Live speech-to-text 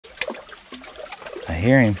I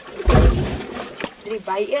hear him. Did he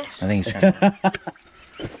bite you? I think he's trying to.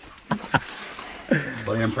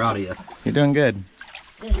 Buddy, I'm proud of you. You're doing good.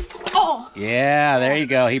 This. Oh! Yeah, there you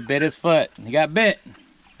go. He bit his foot. He got bit.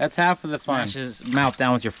 That's half of the fun. Smash his mouth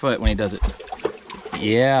down with your foot when he does it.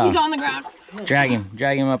 Yeah. He's on the ground. Drag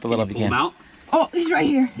him up a little if you Pull him can. out. Oh, he's right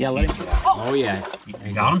here. Yeah, let him. Oh yeah.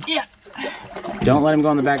 You got him? Yeah. Don't let him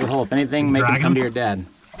go in the back of the hole. If anything, make him Drag come him? to your dad.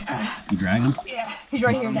 You drag him? Yeah. He's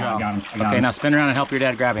right here now. I got him. I got Okay, him. now spin around and help your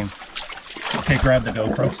dad grab him. Okay, grab the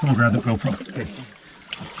GoPro. Someone grab the GoPro. Okay.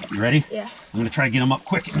 You ready? Yeah. I'm gonna try to get him up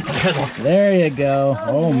quick. There you go.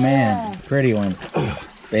 Oh man, pretty one.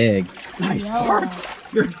 Big. Nice, Parks.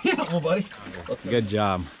 You're an animal, buddy. Good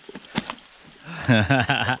job.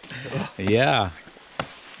 Yeah.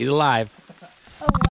 He's alive.